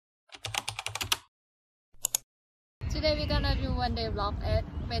Today we're gonna do one day vlog at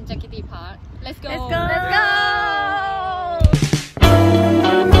Benjakitti Park. Let's go! Let's go! Let's go!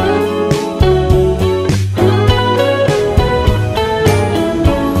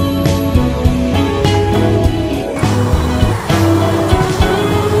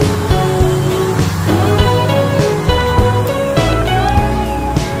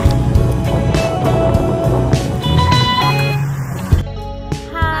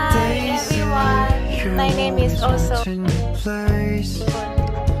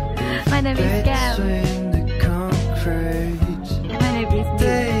 My name is Gam. My name is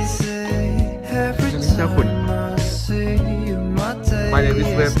My name is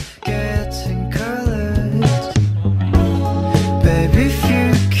Web. Baby, if you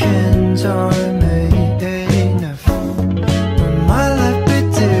can tell me enough, will my life be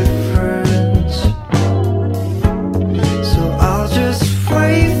different? So I'll just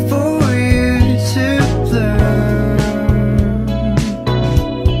wait for you to learn.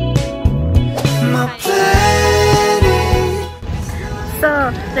 My planning. So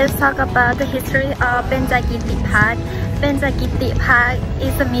let's talk about the history of Benjakitti Park. Benjakitti Park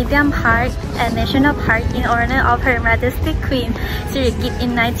is a medium park and national park in honor of Her Majesty Queen Sirikit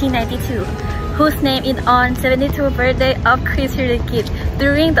in 1992, whose name is on 72th birthday of Queen Sirikit.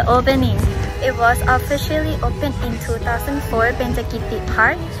 During the opening, it was officially opened in 2004. Benjakitti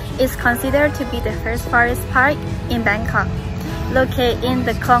Park is considered to be the first forest park in Bangkok. Located in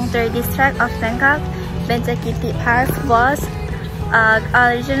the Klong 3 district of Bangkok, Benjakitti Park was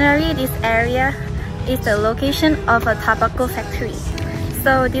originally this area is the location of a tobacco factory.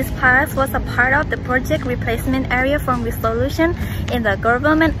 So this park was a part of the project replacement area from resolution in the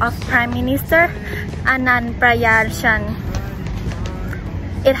government of Prime Minister Anand Prayachan.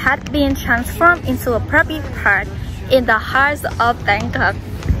 It had been transformed into a public park in the heart of Bangkok.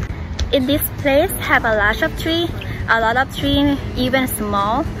 In this place have a lot of tree, even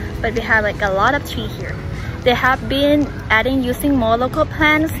small, but we have like a lot of tree here. They have been adding using more local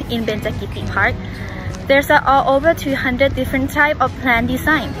plants in Benjakitti Park. There's all over 200 different types of plant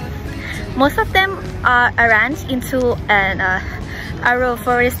design. Most of them are arranged into an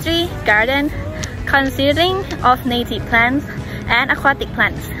agroforestry garden consisting of native plants and aquatic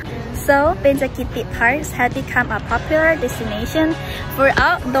plants. So Benjakitti Park has become a popular destination for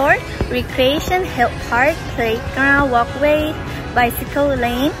outdoor recreation, health park, playground, walkway, bicycle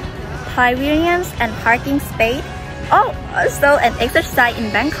lane, pavilions, and parking space. Oh, also an exercise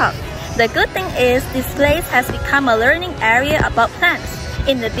in Bangkok. The good thing is this place has become a learning area about plants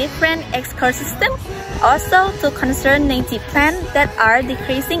in the different ecosystem, also to concern native plants that are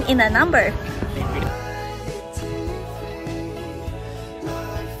decreasing in a number.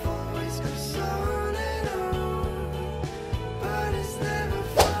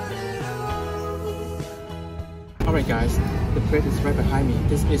 Alright guys, the place is right behind me.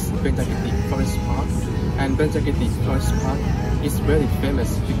 This is Benjakitti Forest Park, and Benjakitti Forest Park is very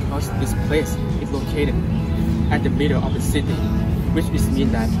famous because this place is located at the middle of the city, which is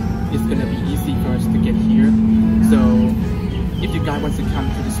mean that it's gonna be easy for us to get here. So if you guys want to come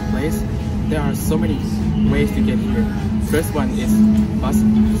to this place, there are so many ways to get here. First one is bus,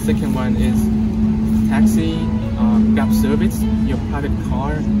 second one is taxi, Grab service, your private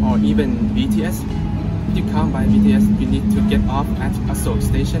car, or even BTS. If you come by BTS, you need to get off at Asok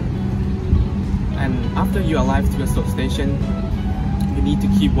station, and after you arrive to Asok station, you need to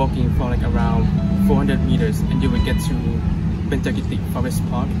keep walking for like around 400 meters and you will get to Benjakitti Forest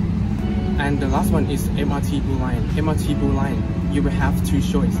Park. And the last one is MRT Blue Line. MRT Blue Line, you will have two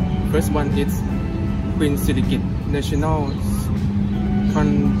choices. First one is Queen Sirikit National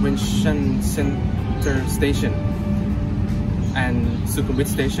Convention Center Station and Sukhumvit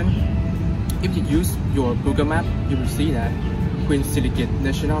Station. If you use your Google Map, you will see that Queen Sirikit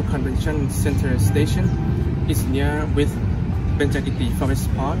National Convention Center Station is near with Benjakitti Forest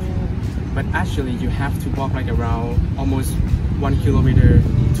Park, but actually you have to walk like around almost 1 kilometer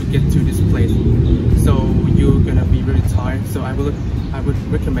to get to this place. So you're gonna be very tired. So I would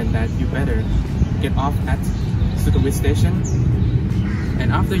recommend that you better get off at Sukhumvit Station,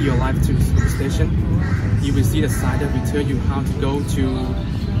 and after you arrive to Sukhumvit Station, you will see the sign that will tell you how to go to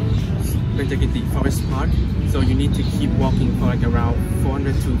Benjakitti Forest Park. So you need to keep walking for like around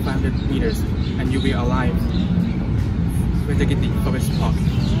 400 to 500 meters and you will arrive Benjakitti Forest Park.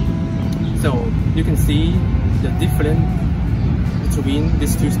 So you can see the difference between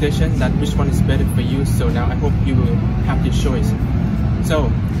these two stations, that which one is better for you. So now I hope you will have the choice. So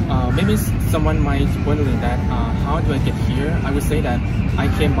maybe someone might wondering that how do I get here? I would say that I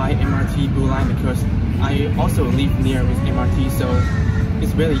came by MRT Blue Line because I also live near with MRT. So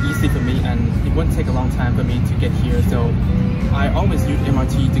it's really easy for me and it won't take a long time for me to get here. So I always use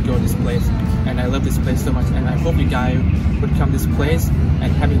MRT to go to this place, and I love this place so much, and I hope you guys would come this place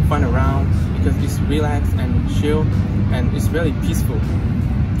and having fun around because it's relaxed and chill and it's really peaceful.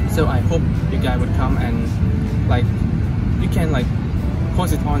 So I hope you guys would come and like you can like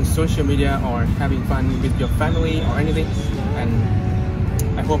post it on social media or having fun with your family or anything,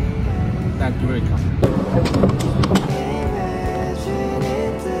 and I hope that you will come.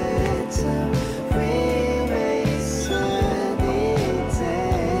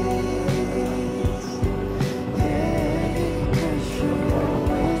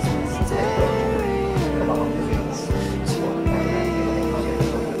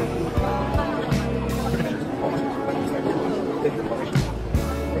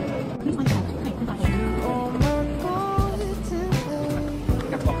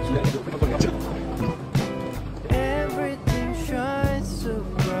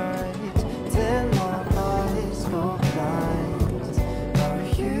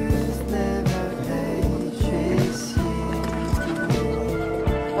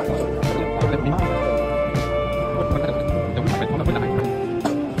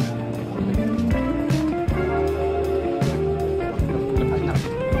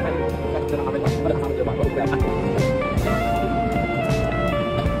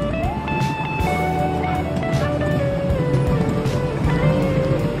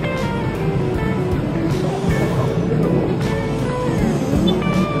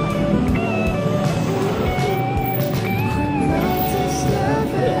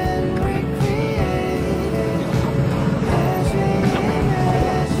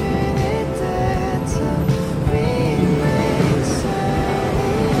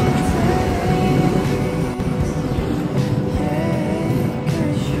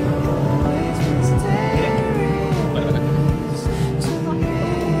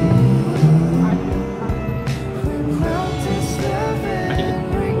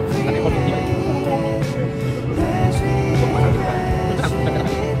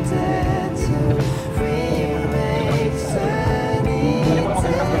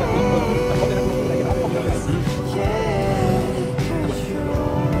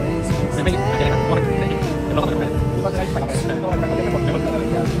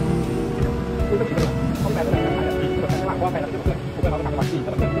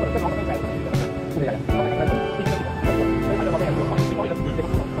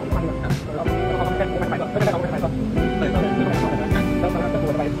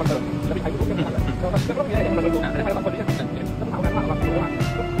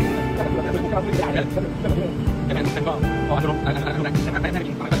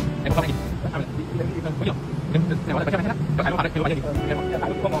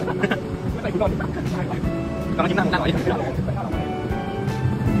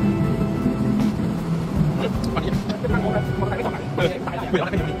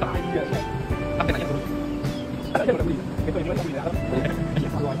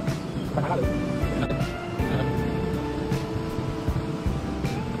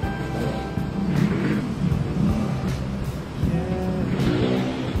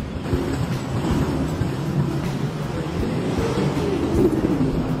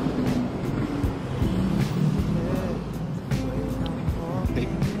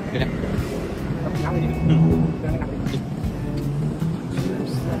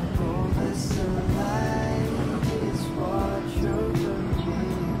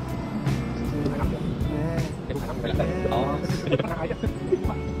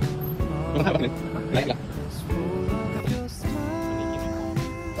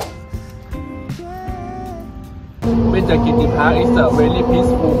 Benjakitti Park is a very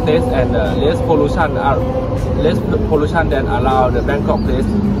peaceful place and less pollution than around the Bangkok place.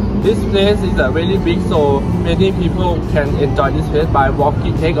 This place is very big, so many people can enjoy this place by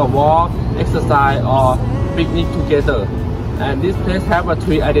walking, take a walk, exercise or picnic together. And this place have a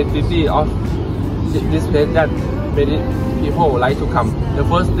three identity of this place that many people like to come. The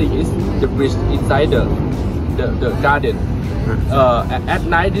first thing is the bridge inside the garden. At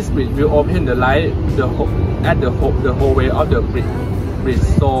night, this bridge will open the light at the whole way of the bridge.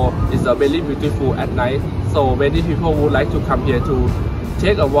 So it's a very beautiful at night. So many people would like to come here to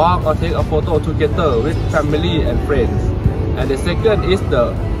take a walk or take a photo together with family and friends. And the second is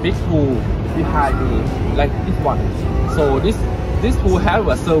the big pool behind me, like this one. So this pool have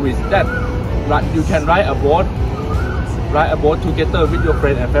a service that you can ride a boat together with your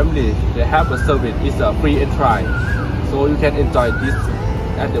friend and family. They have a service. It's a free entry, so you can enjoy this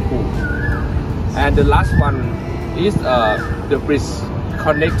at the pool. And the last one is the bridge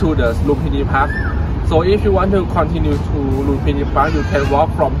connect to the Lumpini Park. So if you want to continue to Nuttanicha Park, you can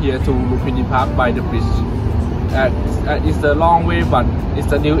walk from here to Nuttanicha Park by the bridge. It's a long way, but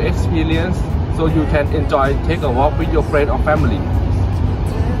it's a new experience. So you can enjoy, take a walk with your friend or family.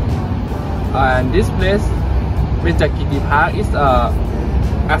 And this place, Benjakitti Park, is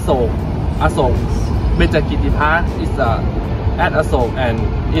Asok. Benjakitti Park is at Asok, and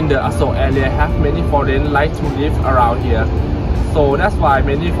in the Asok area have many foreigners like to live around here. So that's why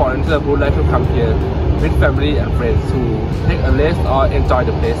many foreigners would like to come here with family and friends to take a rest or enjoy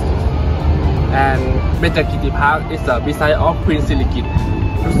the place. And Benjakitti Park is beside of Queen Sirikit.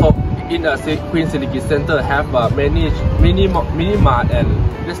 So in a Queen Sirikit Center have mini mart and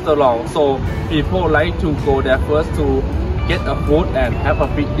restaurant. So people like to go there first to get a food and have a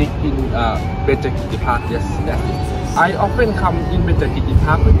picnic in Benjakitti Park. Yes, that's it. I often come in Benjakitti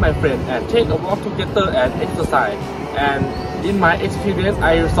Park with my friend and take a walk together and exercise. And in my experience,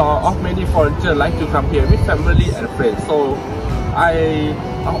 I saw of many foreigners like to come here with family and friends. So I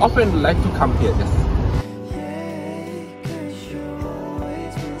often like to come here. Yes.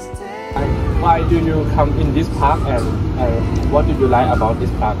 Why do you come in this park, and what do you like about this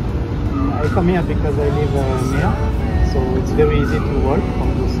park? I come here because I live near, so it's very easy to walk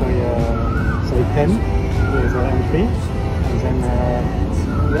from the side 10 with the entry. And then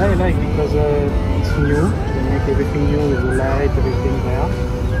yeah, I like because it's new, they make everything new with the light, everything there,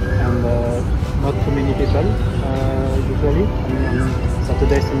 and not too many people usually. I mean, on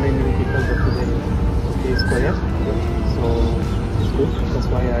Saturday, Sunday, many people, but today it's quiet, so it's good. That's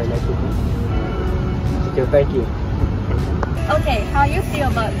why I like to come. Okay, thank you. Okay, how you feel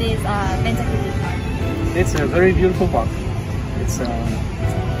about this Benjakitti Park? It's a very beautiful park. It's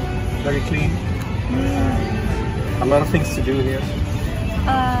very clean. A lot of things to do here.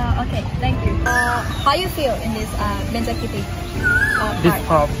 Okay, thank you. How you feel in this Benjakitti park? This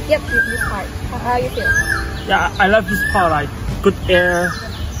park? Yep, this park. How you feel? Yeah, I love this park. Like good air,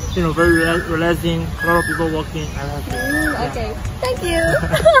 you know, very relaxing. A lot of people walking. I love it. Okay, thank you.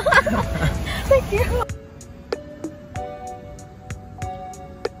 Thank you.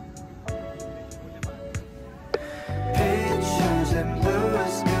 Pictures and blue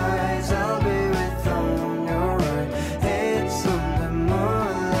skies, I'll be with on your right. It's on the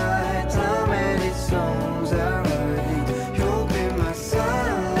moonlight, how many songs I write. You'll be my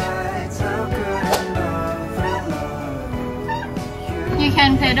sunlight, how could I not love you? You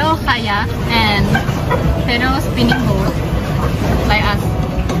can pedal kayak and pedal spinning board like us.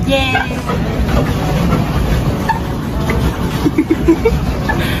 Yay!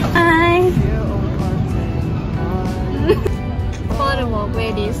 Hi! For the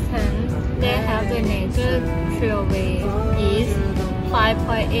walkway distance, they have the nature trailway is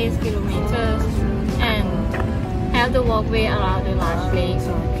 5.8 kilometers and have the walkway around the large lake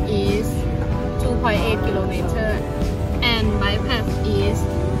is 2.8 kilometers and bypass is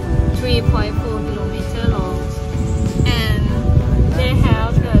 3.4 kilometers long, and they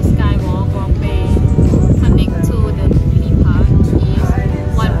have the skywalk walkway connect to the Nuttanicha Park is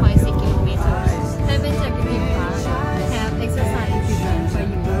 1.6 kilometers. The Benjakitti Park have exercise equipment for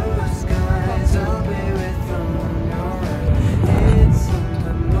you. I'll be with on your right. It's on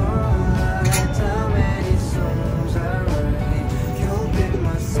the moonlight, how many songs I write. You'll be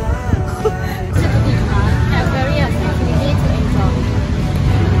my sunlight. Benjakitti Park have various activities to enjoy.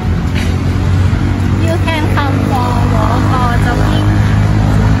 You can come for walk or jogging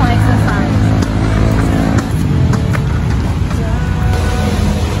for exercise.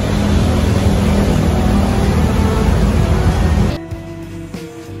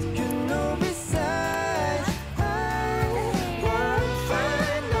 You know besides, I won't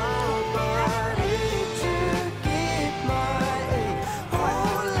find nobody to keep my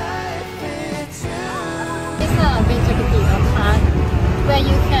whole life with you. It's a Benjakitti Park where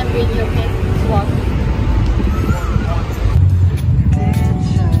you can bring your pet to walk.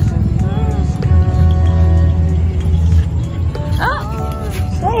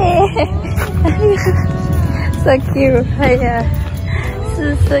 So cute. Yeah.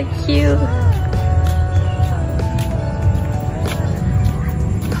 So cute.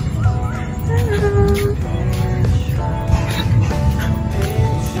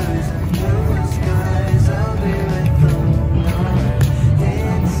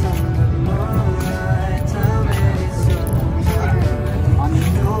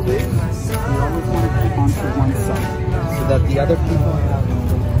 So that the other people have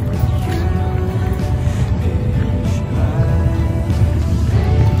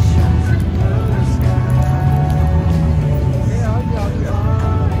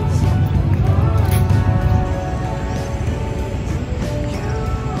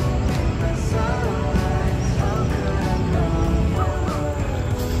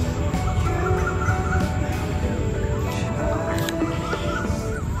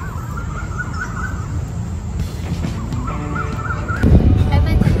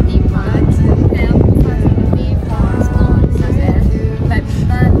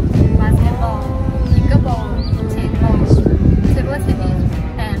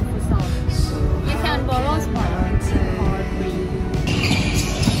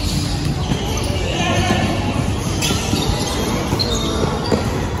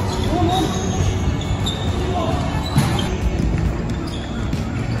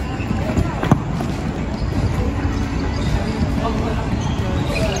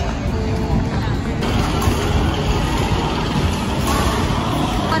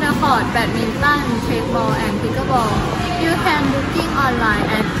court, badminton, pickleball, and pickleball. You can booking online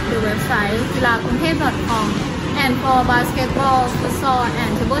at the website kilapungthep.com. And for basketball, futsal,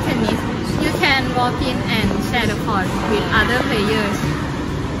 and table tennis, you can walk in and share the court with other players.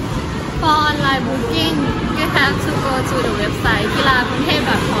 For online booking, you have to go to the website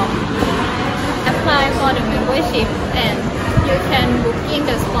kilapungthep.com. Apply for the membership and you can book in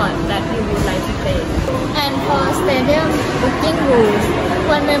the sport that you would like to play. And for stadium booking rules,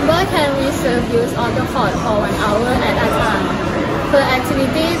 one member can reserve use of the court for 1 hour at a time, per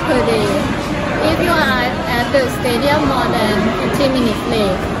activity per day. If you arrive at the stadium more than 15 minutes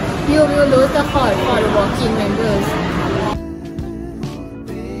late, you will lose the court for the walk-in members.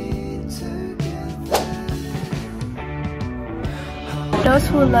 Those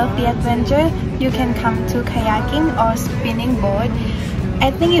who love the adventure, you can come to kayaking or spinning board. I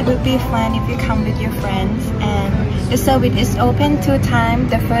think it would be fun if you come with your friends, and the service is open 2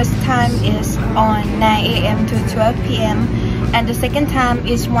 times. The first time is on 9 a.m. to 12 p.m. and the second time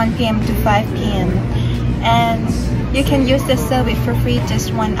is 1 p.m. to 5 p.m. and you can use the service for free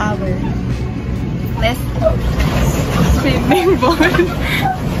just 1 hour. Let's go. Swimming board.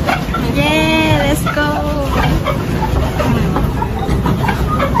 Yeah, let's go.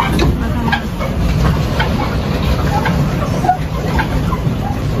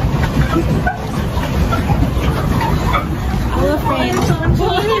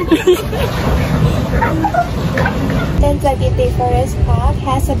 Benjakitti Forest Park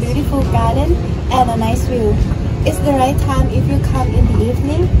has a beautiful garden and a nice view. It's the right time if you come in the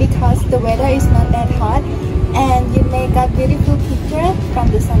evening because the weather is not that hot and you may get beautiful picture from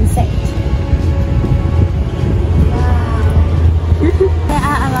the sunset. Wow! There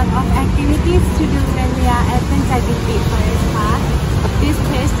are a lot of activities to do when we are at Benjakitti Forest Park. This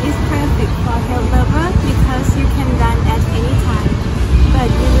place is perfect for health lovers because you can run at any time, but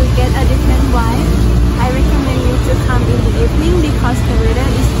you will get a different vibe. I recommend you to come in the evening because the weather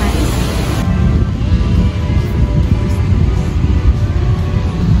is nice.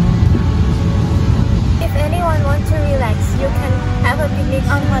 If anyone wants to relax, you can have a picnic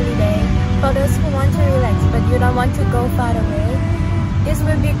on holiday. For those who want to relax but you don't want to go far away, this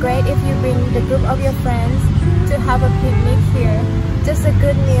will be great if you bring the group of your friends to have a picnic here. Just a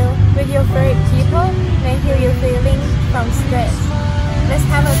good meal with your favorite people may heal your feeling from stress. Let's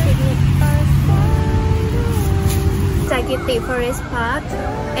have a picnic. Benjakitti Forest Park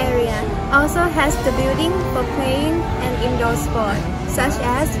area also has the building for playing an indoor sport such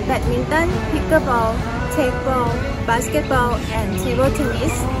as badminton, pickleball, table, basketball, and table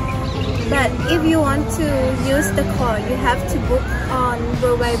tennis. But if you want to use the court, you have to book on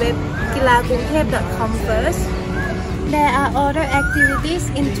www.kilapungthep.com first. There are other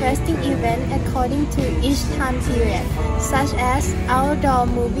activities, interesting events according to each time period, such as outdoor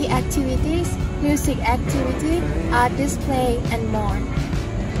movie activities, music activity, art display, and more.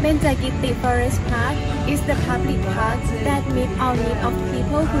 Benjakitti Forest Park is the public park that meets all needs of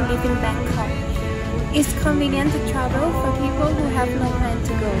people who live in Bangkok. It's convenient to travel for people who have no plan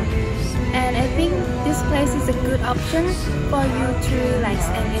to go. And I think this place is a good option for you to relax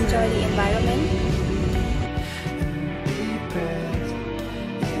and enjoy the environment.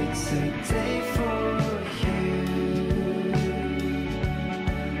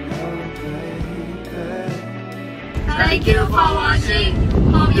 Thank you for watching.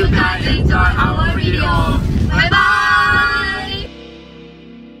 Hope you guys enjoy our video.